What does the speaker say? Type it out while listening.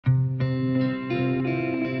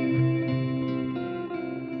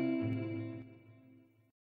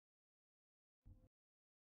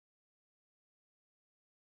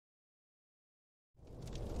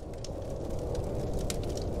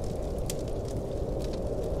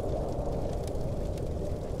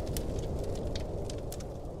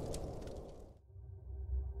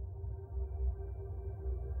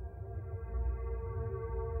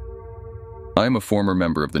I am a former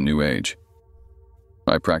member of the New Age.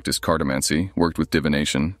 I practiced cartomancy, worked with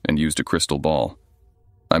divination, and used a crystal ball.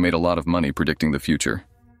 I made a lot of money predicting the future.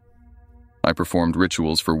 I performed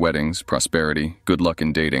rituals for weddings, prosperity, good luck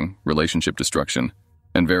in dating, relationship destruction,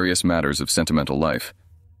 and various matters of sentimental life.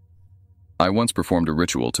 I once performed a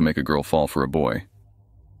ritual to make a girl fall for a boy.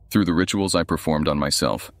 Through the rituals I performed on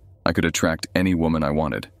myself, I could attract any woman I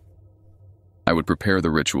wanted. I would prepare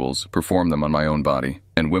the rituals, perform them on my own body,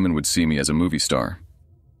 and women would see me as a movie star.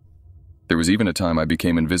 There was even a time I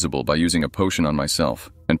became invisible by using a potion on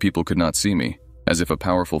myself, and people could not see me, as if a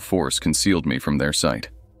powerful force concealed me from their sight.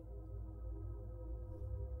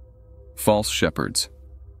 False shepherds.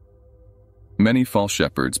 Many false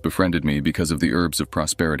shepherds befriended me because of the herbs of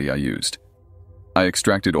prosperity I used. I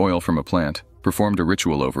extracted oil from a plant, performed a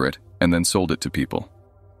ritual over it, and then sold it to people.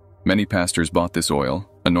 Many pastors bought this oil,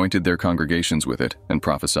 anointed their congregations with it, and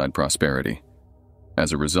prophesied prosperity.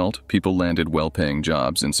 As a result, people landed well-paying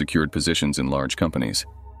jobs and secured positions in large companies.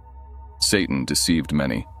 Satan deceived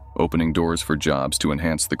many, opening doors for jobs to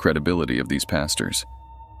enhance the credibility of these pastors.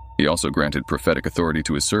 He also granted prophetic authority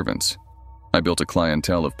to his servants. I built a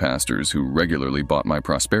clientele of pastors who regularly bought my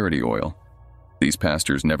prosperity oil. These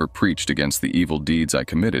pastors never preached against the evil deeds I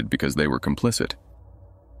committed because they were complicit.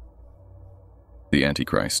 The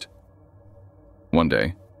Antichrist. One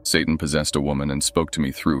day, Satan possessed a woman and spoke to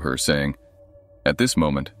me through her, saying, "At this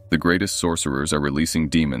moment, the greatest sorcerers are releasing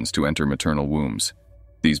demons to enter maternal wombs.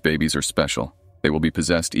 These babies are special. They will be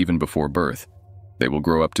possessed even before birth. They will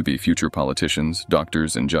grow up to be future politicians,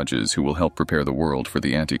 doctors, and judges who will help prepare the world for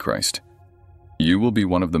the Antichrist. You will be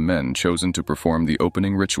one of the men chosen to perform the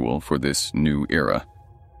opening ritual for this new era.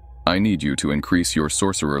 I need you to increase your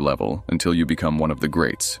sorcerer level until you become one of the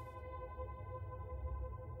greats."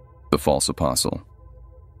 The false apostle.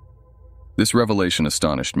 This revelation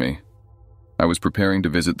astonished me. I was preparing to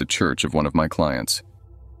visit the church of one of my clients.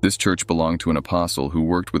 This church belonged to an apostle who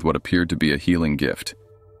worked with what appeared to be a healing gift.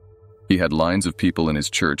 He had lines of people in his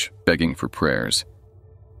church begging for prayers.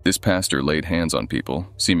 This pastor laid hands on people,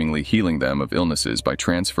 seemingly healing them of illnesses by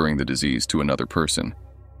transferring the disease to another person.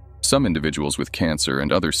 Some individuals with cancer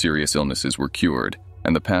and other serious illnesses were cured,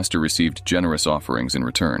 and the pastor received generous offerings in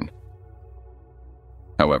return.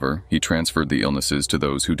 However, he transferred the illnesses to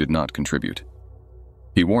those who did not contribute.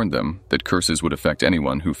 He warned them that curses would affect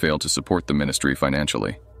anyone who failed to support the ministry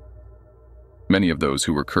financially. Many of those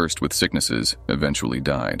who were cursed with sicknesses eventually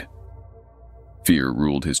died. Fear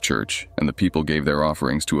ruled his church, and the people gave their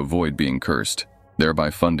offerings to avoid being cursed,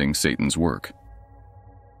 thereby funding Satan's work.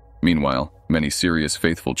 Meanwhile, many serious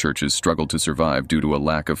faithful churches struggled to survive due to a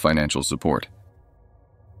lack of financial support.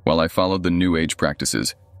 While I followed the New Age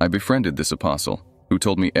practices, I befriended this apostle, who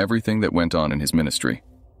told me everything that went on in his ministry.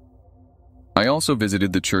 I also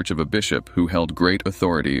visited the church of a bishop who held great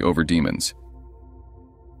authority over demons.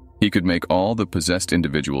 He could make all the possessed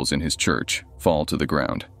individuals in his church fall to the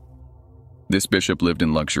ground. This bishop lived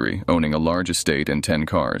in luxury, owning a large estate and 10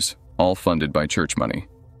 cars, all funded by church money.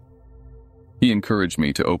 He encouraged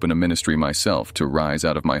me to open a ministry myself to rise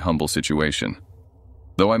out of my humble situation.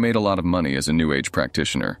 Though I made a lot of money as a New Age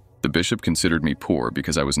practitioner, the bishop considered me poor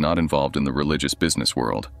because I was not involved in the religious business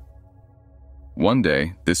world. One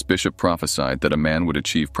day, this bishop prophesied that a man would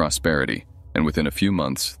achieve prosperity, and within a few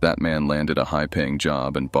months, that man landed a high-paying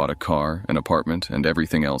job and bought a car, an apartment, and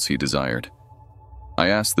everything else he desired. I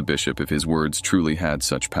asked the bishop if his words truly had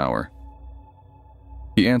such power.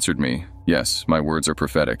 He answered me, "Yes, my words are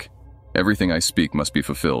prophetic. Everything I speak must be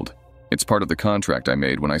fulfilled. It's part of the contract I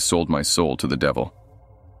made when I sold my soul to the devil."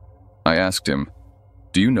 I asked him,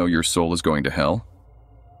 "Do you know your soul is going to hell?"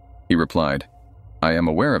 He replied, "I am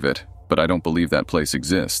aware of it, but I don't believe that place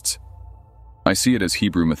exists. I see it as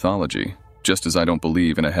Hebrew mythology, just as I don't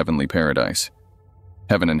believe in a heavenly paradise.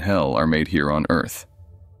 Heaven and hell are made here on earth.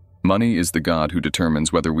 Money is the god who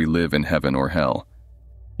determines whether we live in heaven or hell.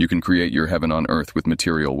 You can create your heaven on earth with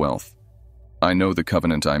material wealth. I know the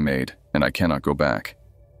covenant I made, and I cannot go back."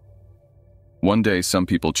 One day, some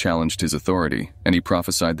people challenged his authority, and he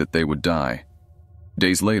prophesied that they would die.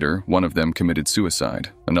 Days later, one of them committed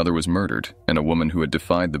suicide, another was murdered, and a woman who had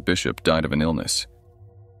defied the bishop died of an illness.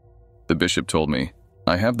 The bishop told me,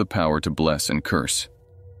 "I have the power to bless and curse."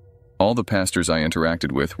 All the pastors I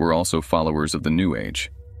interacted with were also followers of the New Age,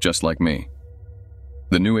 just like me.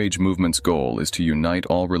 The New Age movement's goal is to unite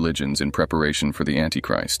all religions in preparation for the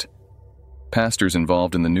Antichrist. Pastors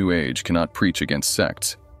involved in the New Age cannot preach against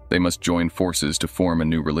sects. They must join forces to form a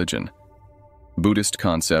new religion. Buddhist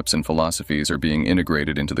concepts and philosophies are being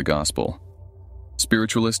integrated into the gospel.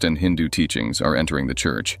 Spiritualist and Hindu teachings are entering the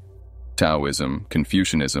church. Taoism,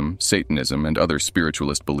 Confucianism, Satanism, and other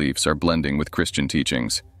spiritualist beliefs are blending with Christian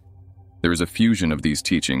teachings. There is a fusion of these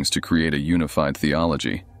teachings to create a unified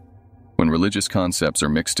theology. When religious concepts are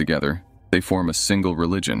mixed together, they form a single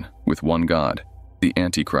religion with one God, the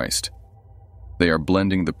Antichrist. They are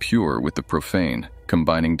blending the pure with the profane,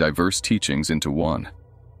 combining diverse teachings into one.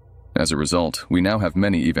 As a result, we now have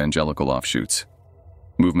many evangelical offshoots.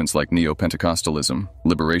 Movements like Neo-Pentecostalism,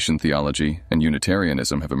 liberation theology, and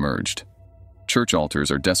Unitarianism have emerged. Church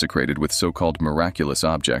altars are desecrated with so-called miraculous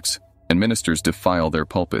objects, and ministers defile their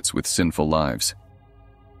pulpits with sinful lives.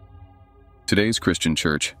 Today's Christian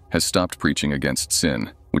church has stopped preaching against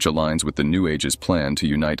sin, which aligns with the New Age's plan to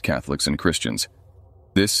unite Catholics and Christians.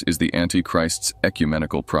 This is the Antichrist's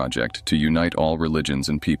ecumenical project to unite all religions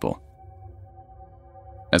and people.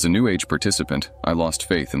 As a New Age participant, I lost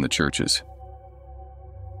faith in the churches.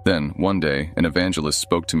 Then, one day, an evangelist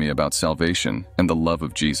spoke to me about salvation and the love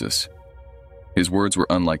of Jesus. His words were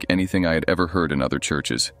unlike anything I had ever heard in other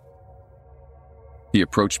churches. He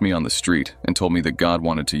approached me on the street and told me that God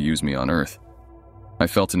wanted to use me on earth. I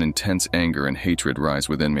felt an intense anger and hatred rise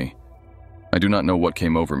within me. I do not know what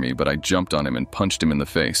came over me, but I jumped on him and punched him in the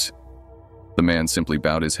face. The man simply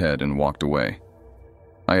bowed his head and walked away.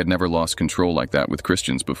 I had never lost control like that with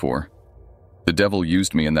Christians before. The devil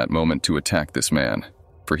used me in that moment to attack this man,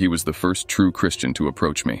 for he was the first true Christian to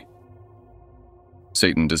approach me.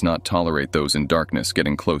 Satan does not tolerate those in darkness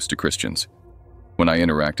getting close to Christians. When I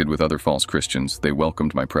interacted with other false Christians, they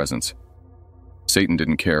welcomed my presence. Satan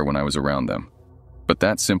didn't care when I was around them. But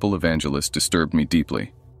that simple evangelist disturbed me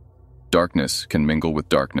deeply. Darkness can mingle with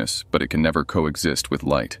darkness, but it can never coexist with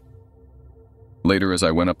light. Later, as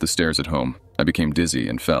I went up the stairs at home, I became dizzy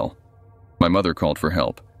and fell. My mother called for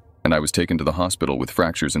help, and I was taken to the hospital with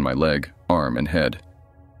fractures in my leg, arm, and head.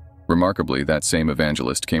 Remarkably, that same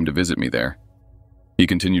evangelist came to visit me there. He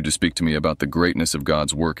continued to speak to me about the greatness of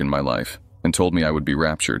God's work in my life, and told me I would be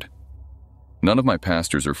raptured. None of my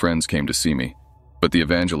pastors or friends came to see me, but the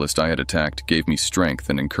evangelist I had attacked gave me strength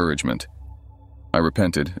and encouragement. I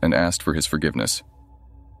repented and asked for his forgiveness.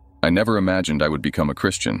 I never imagined I would become a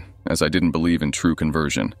Christian, as I didn't believe in true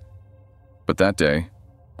conversion. But that day,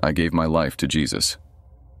 I gave my life to Jesus.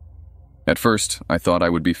 At first, I thought I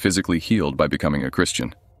would be physically healed by becoming a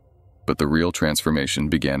Christian, but the real transformation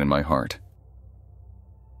began in my heart.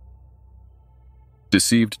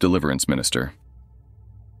 Deceived deliverance minister.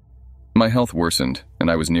 My health worsened,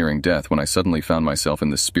 and I was nearing death when I suddenly found myself in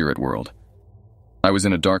the spirit world. I was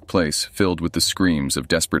in a dark place filled with the screams of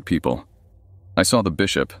desperate people. I saw the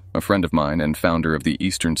bishop, a friend of mine and founder of the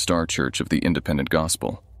Eastern Star Church of the Independent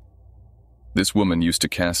Gospel. This woman used to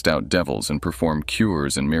cast out devils and perform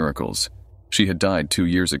cures and miracles. She had died 2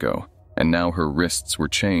 years ago, and now her wrists were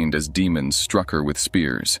chained as demons struck her with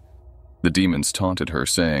spears. The demons taunted her,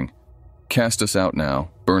 saying, "Cast us out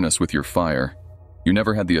now, burn us with your fire. You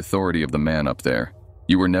never had the authority of the man up there.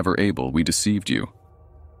 You were never able, we deceived you."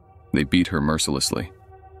 They beat her mercilessly.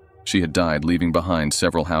 She had died, leaving behind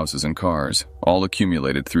several houses and cars, all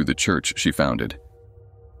accumulated through the church she founded.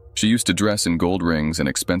 She used to dress in gold rings and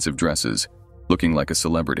expensive dresses, looking like a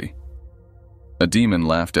celebrity. A demon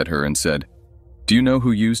laughed at her and said, "Do you know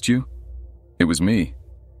who used you? It was me.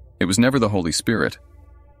 It was never the Holy Spirit."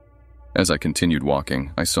 As I continued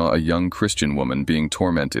walking, I saw a young Christian woman being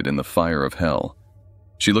tormented in the fire of hell.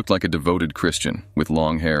 She looked like a devoted Christian, with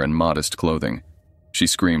long hair and modest clothing. She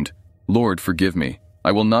screamed, "Lord, forgive me.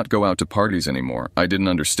 I will not go out to parties anymore. I didn't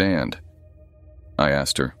understand." I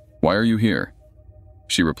asked her, "Why are you here?"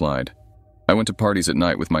 She replied, "I went to parties at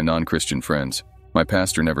night with my non-Christian friends. My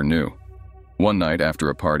pastor never knew. One night after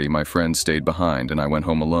a party, my friends stayed behind and I went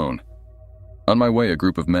home alone. On my way, a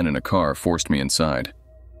group of men in a car forced me inside.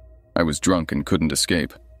 I was drunk and couldn't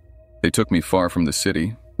escape. They took me far from the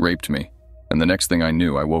city, raped me, and the next thing I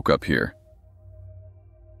knew, I woke up here."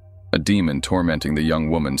 A demon tormenting the young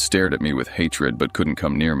woman stared at me with hatred but couldn't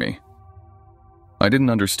come near me. I didn't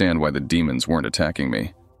understand why the demons weren't attacking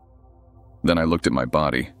me. Then I looked at my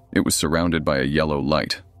body. It was surrounded by a yellow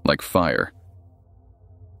light, like fire.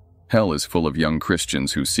 Hell is full of young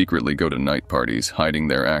Christians who secretly go to night parties, hiding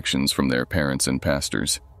their actions from their parents and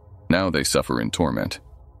pastors. Now they suffer in torment.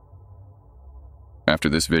 After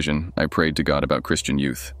this vision, I prayed to God about Christian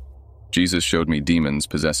youth. Jesus showed me demons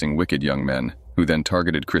possessing wicked young men, who then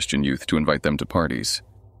targeted Christian youth to invite them to parties.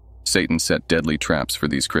 Satan set deadly traps for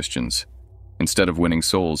these Christians. Instead of winning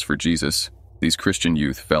souls for Jesus, these Christian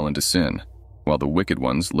youth fell into sin, while the wicked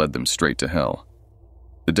ones led them straight to hell.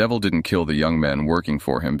 The devil didn't kill the young men working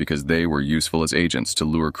for him because they were useful as agents to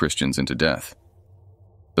lure Christians into death.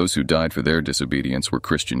 Those who died for their disobedience were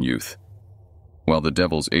Christian youth. While the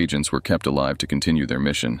devil's agents were kept alive to continue their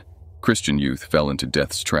mission, Christian youth fell into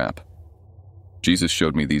death's trap. Jesus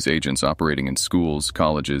showed me these agents operating in schools,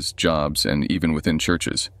 colleges, jobs, and even within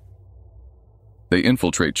churches. They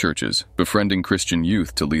infiltrate churches, befriending Christian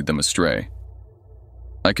youth to lead them astray.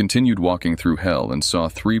 I continued walking through hell and saw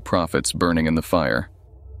 3 prophets burning in the fire.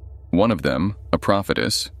 One of them, a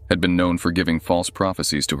prophetess, had been known for giving false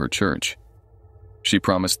prophecies to her church. She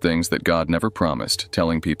promised things that God never promised,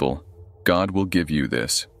 telling people, "God will give you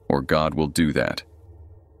this," or "God will do that."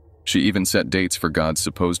 She even set dates for God's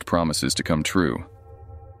supposed promises to come true.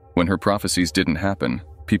 When her prophecies didn't happen,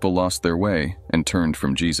 people lost their way and turned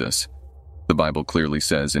from Jesus. The Bible clearly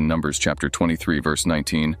says in Numbers chapter 23, verse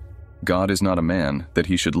 19, "God is not a man that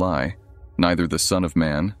he should lie, neither the Son of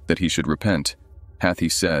Man that he should repent. Hath he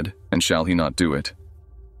said, and shall he not do it?"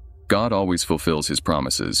 God always fulfills his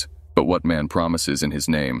promises, but what man promises in his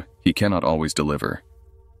name, he cannot always deliver.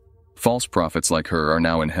 False prophets like her are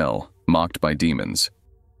now in hell, mocked by demons.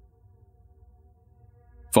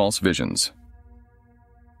 False visions.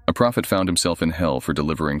 A prophet found himself in hell for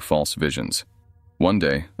delivering false visions. One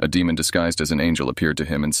day, a demon disguised as an angel appeared to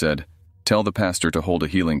him and said, "Tell the pastor to hold a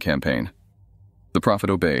healing campaign." The prophet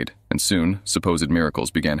obeyed, and soon, supposed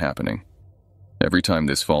miracles began happening. Every time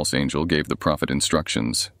this false angel gave the prophet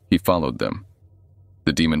instructions, he followed them.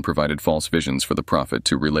 The demon provided false visions for the prophet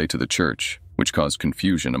to relay to the church, which caused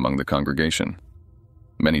confusion among the congregation.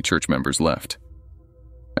 Many church members left.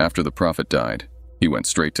 After the prophet died, he went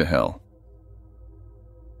straight to hell.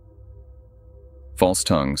 False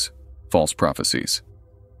tongues, false prophecies.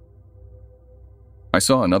 I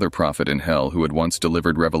saw another prophet in hell who had once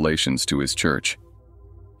delivered revelations to his church.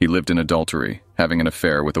 He lived in adultery, having an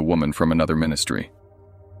affair with a woman from another ministry.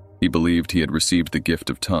 He believed he had received the gift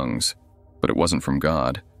of tongues, but it wasn't from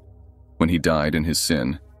God. When he died in his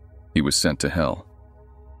sin, he was sent to hell.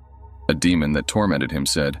 A demon that tormented him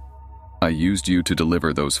said, "I used you to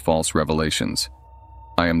deliver those false revelations.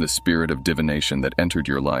 I am the spirit of divination that entered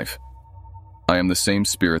your life. I am the same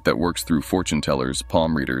spirit that works through fortune tellers,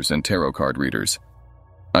 palm readers, and tarot card readers.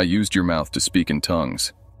 I used your mouth to speak in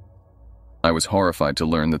tongues." I was horrified to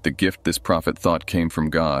learn that the gift this prophet thought came from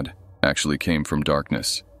God actually came from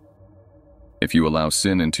darkness. If you allow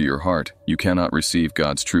sin into your heart, you cannot receive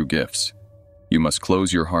God's true gifts. You must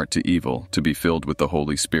close your heart to evil to be filled with the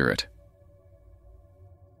Holy Spirit.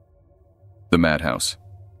 The madhouse.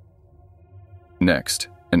 Next,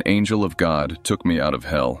 an angel of God took me out of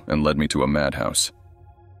hell and led me to a madhouse.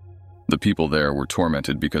 The people there were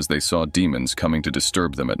tormented because they saw demons coming to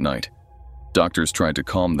disturb them at night. Doctors tried to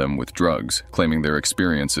calm them with drugs, claiming their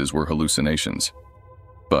experiences were hallucinations.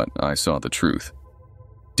 But I saw the truth.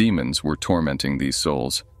 Demons were tormenting these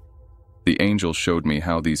souls. The angel showed me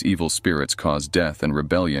how these evil spirits cause death and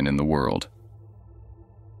rebellion in the world.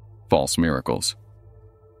 False miracles.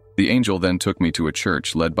 The angel then took me to a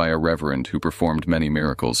church led by a reverend who performed many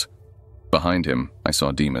miracles. Behind him, I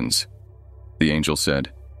saw demons. The angel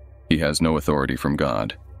said, "He has no authority from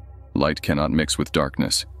God. Light cannot mix with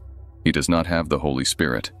darkness. He does not have the Holy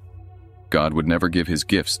Spirit. God would never give his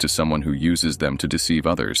gifts to someone who uses them to deceive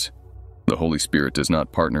others. The Holy Spirit does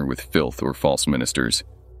not partner with filth or false ministers.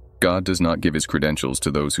 God does not give his credentials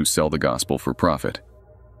to those who sell the gospel for profit."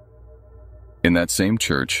 In that same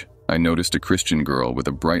church, I noticed a Christian girl with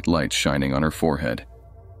a bright light shining on her forehead.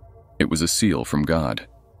 It was a seal from God.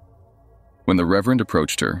 When the reverend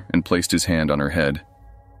approached her and placed his hand on her head,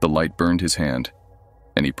 the light burned his hand,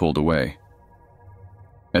 and he pulled away.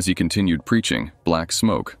 As he continued preaching, black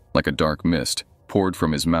smoke, like a dark mist, poured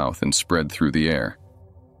from his mouth and spread through the air.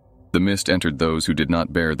 The mist entered those who did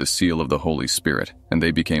not bear the seal of the Holy Spirit, and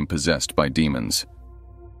they became possessed by demons.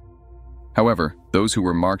 However, those who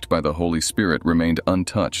were marked by the Holy Spirit remained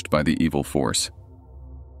untouched by the evil force.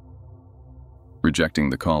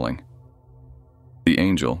 Rejecting the calling. The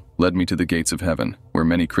angel led me to the gates of heaven, where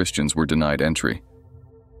many Christians were denied entry.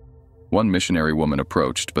 One missionary woman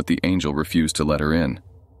approached, but the angel refused to let her in.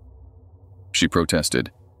 She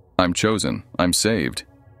protested, "I'm chosen, I'm saved."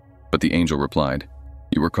 But the angel replied,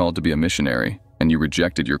 "You were called to be a missionary, and you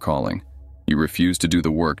rejected your calling. You refused to do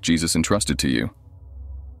the work Jesus entrusted to you."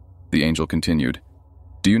 The angel continued,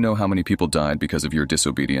 "Do you know how many people died because of your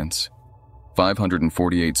disobedience?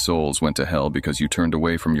 548 souls went to hell because you turned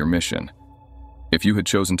away from your mission. If you had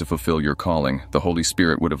chosen to fulfill your calling, the Holy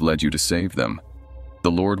Spirit would have led you to save them.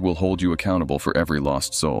 The Lord will hold you accountable for every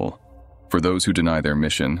lost soul. For those who deny their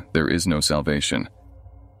mission, there is no salvation.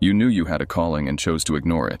 You knew you had a calling and chose to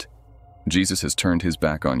ignore it. Jesus has turned his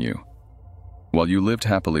back on you. While you lived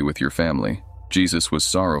happily with your family, Jesus was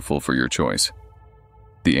sorrowful for your choice."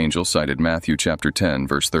 The angel cited Matthew chapter 10,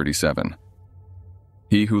 verse 37.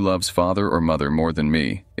 "He who loves father or mother more than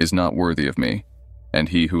me is not worthy of me, and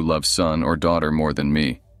he who loves son or daughter more than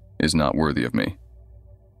me is not worthy of me."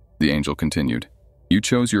 The angel continued, "You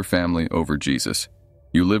chose your family over Jesus.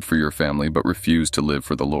 You live for your family but refuse to live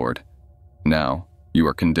for the Lord. Now, you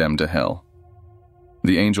are condemned to hell."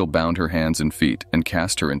 The angel bound her hands and feet and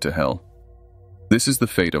cast her into hell. This is the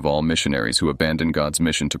fate of all missionaries who abandon God's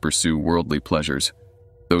mission to pursue worldly pleasures.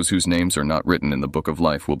 Those whose names are not written in the book of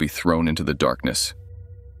life will be thrown into the darkness.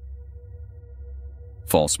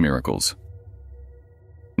 False miracles.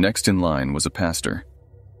 Next in line was a pastor.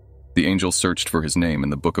 The angel searched for his name in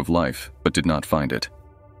the book of life, but did not find it.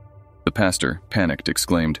 The pastor, panicked,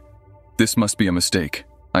 exclaimed, "This must be a mistake.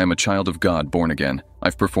 I am a child of God, born again.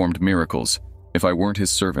 I've performed miracles. If I weren't his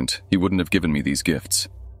servant, he wouldn't have given me these gifts."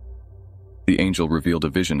 The angel revealed a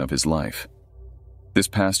vision of his life. This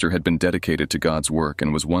pastor had been dedicated to God's work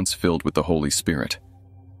and was once filled with the Holy Spirit.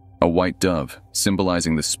 A white dove,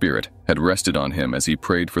 symbolizing the Spirit, had rested on him as he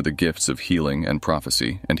prayed for the gifts of healing and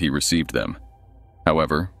prophecy, and he received them.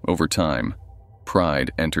 However, over time,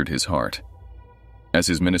 pride entered his heart. As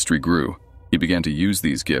his ministry grew, he began to use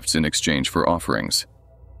these gifts in exchange for offerings.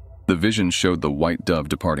 The vision showed the white dove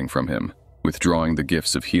departing from him, withdrawing the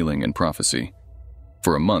gifts of healing and prophecy.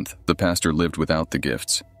 For a month, the pastor lived without the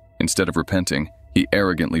gifts. Instead of repenting, he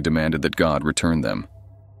arrogantly demanded that God return them.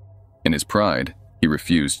 In his pride, he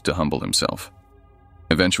refused to humble himself.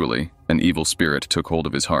 Eventually, an evil spirit took hold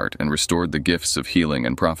of his heart and restored the gifts of healing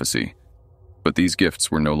and prophecy. But these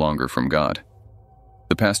gifts were no longer from God.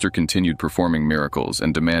 The pastor continued performing miracles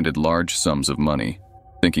and demanded large sums of money,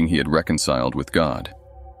 thinking he had reconciled with God.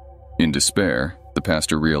 In despair, the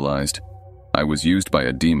pastor realized, "I was used by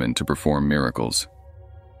a demon to perform miracles."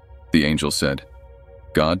 The angel said,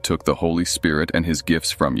 "God took the Holy Spirit and his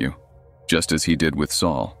gifts from you, just as he did with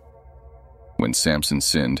Saul. When Samson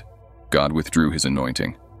sinned, God withdrew his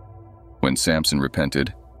anointing. When Samson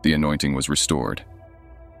repented, the anointing was restored.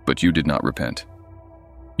 But you did not repent.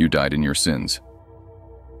 You died in your sins."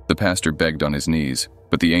 The pastor begged on his knees,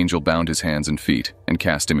 but the angel bound his hands and feet and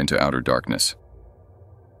cast him into outer darkness.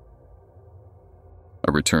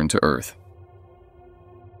 A return to earth.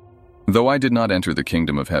 Though I did not enter the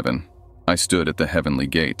kingdom of heaven, I stood at the heavenly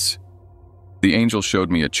gates. The angel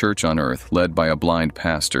showed me a church on earth led by a blind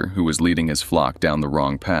pastor who was leading his flock down the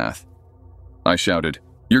wrong path. I shouted,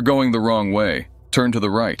 "You're going the wrong way. Turn to the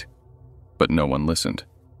right." But no one listened.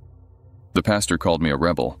 The pastor called me a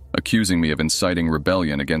rebel, accusing me of inciting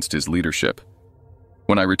rebellion against his leadership.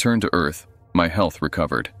 When I returned to earth, my health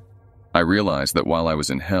recovered. I realized that while I was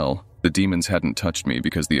in hell, the demons hadn't touched me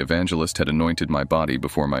because the evangelist had anointed my body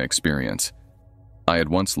before my experience. I had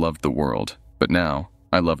once loved the world, but now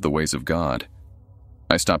I love the ways of God.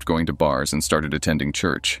 I stopped going to bars and started attending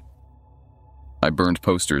church. I burned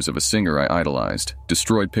posters of a singer I idolized,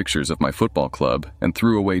 destroyed pictures of my football club, and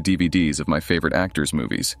threw away DVDs of my favorite actors'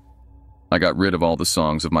 movies. I got rid of all the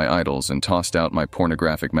songs of my idols and tossed out my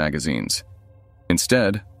pornographic magazines.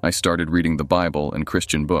 Instead, I started reading the Bible and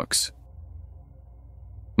Christian books.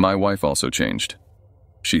 My wife also changed.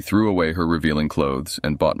 She threw away her revealing clothes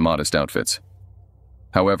and bought modest outfits.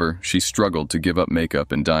 However, she struggled to give up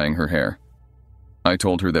makeup and dyeing her hair. I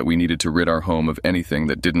told her that we needed to rid our home of anything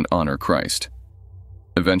that didn't honor Christ.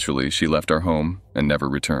 Eventually, she left our home and never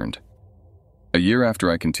returned. A year after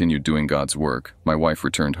I continued doing God's work, my wife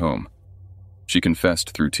returned home. She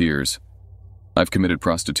confessed through tears, "I've committed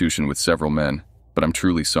prostitution with several men, but I'm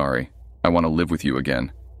truly sorry. I want to live with you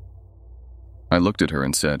again." I looked at her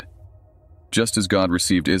and said, "Just as God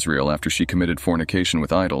received Israel after she committed fornication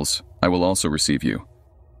with idols, I will also receive you.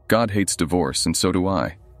 God hates divorce, and so do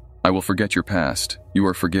I. I will forget your past. You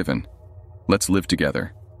are forgiven. Let's live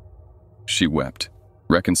together." She wept,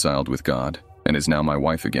 reconciled with God, and is now my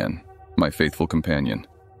wife again, my faithful companion.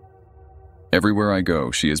 Everywhere I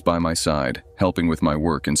go, she is by my side, helping with my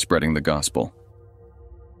work in spreading the gospel.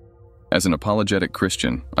 As an apologetic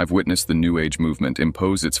Christian, I've witnessed the New Age movement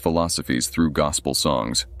impose its philosophies through gospel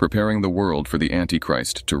songs, preparing the world for the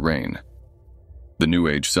Antichrist to reign. The New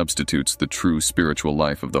Age substitutes the true spiritual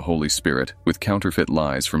life of the Holy Spirit with counterfeit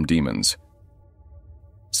lies from demons.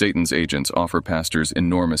 Satan's agents offer pastors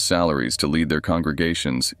enormous salaries to lead their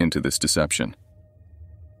congregations into this deception.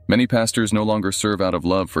 Many pastors no longer serve out of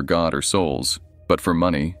love for God or souls, but for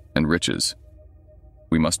money and riches.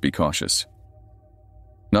 We must be cautious.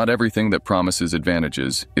 Not everything that promises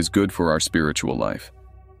advantages is good for our spiritual life.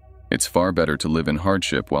 It's far better to live in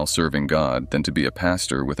hardship while serving God than to be a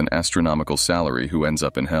pastor with an astronomical salary who ends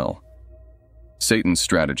up in hell. Satan's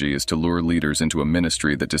strategy is to lure leaders into a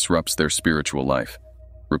ministry that disrupts their spiritual life,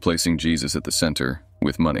 replacing Jesus at the center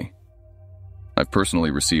with money. I've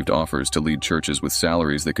personally received offers to lead churches with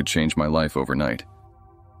salaries that could change my life overnight.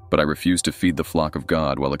 But I refuse to feed the flock of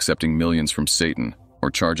God while accepting millions from Satan,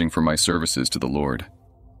 or charging for my services to the Lord.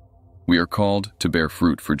 We are called to bear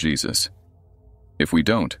fruit for Jesus. If we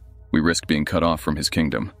don't, we risk being cut off from his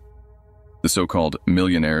kingdom. The so-called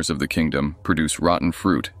millionaires of the kingdom produce rotten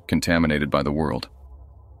fruit contaminated by the world.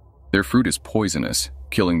 Their fruit is poisonous,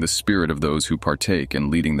 killing the spirit of those who partake and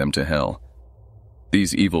leading them to hell.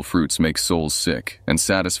 These evil fruits make souls sick and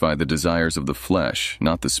satisfy the desires of the flesh,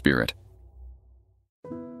 not the spirit.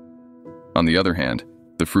 On the other hand,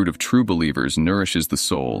 the fruit of true believers nourishes the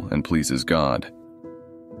soul and pleases God.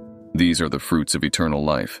 These are the fruits of eternal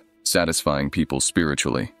life, satisfying people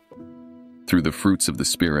spiritually. Through the fruits of the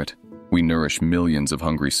Spirit, we nourish millions of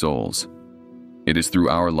hungry souls. It is through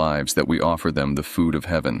our lives that we offer them the food of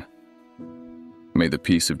heaven. May the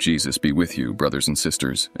peace of Jesus be with you, brothers and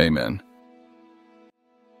sisters. Amen.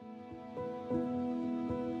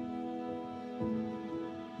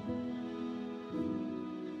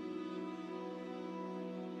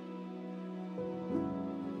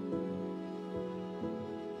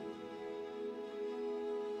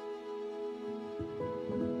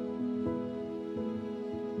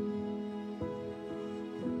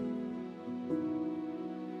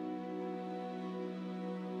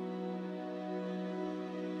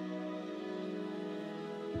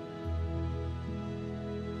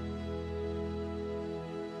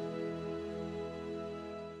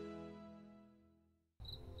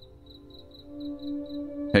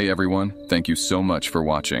 Hey everyone, thank you so much for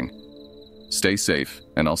watching. Stay safe,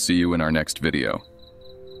 and I'll see you in our next video.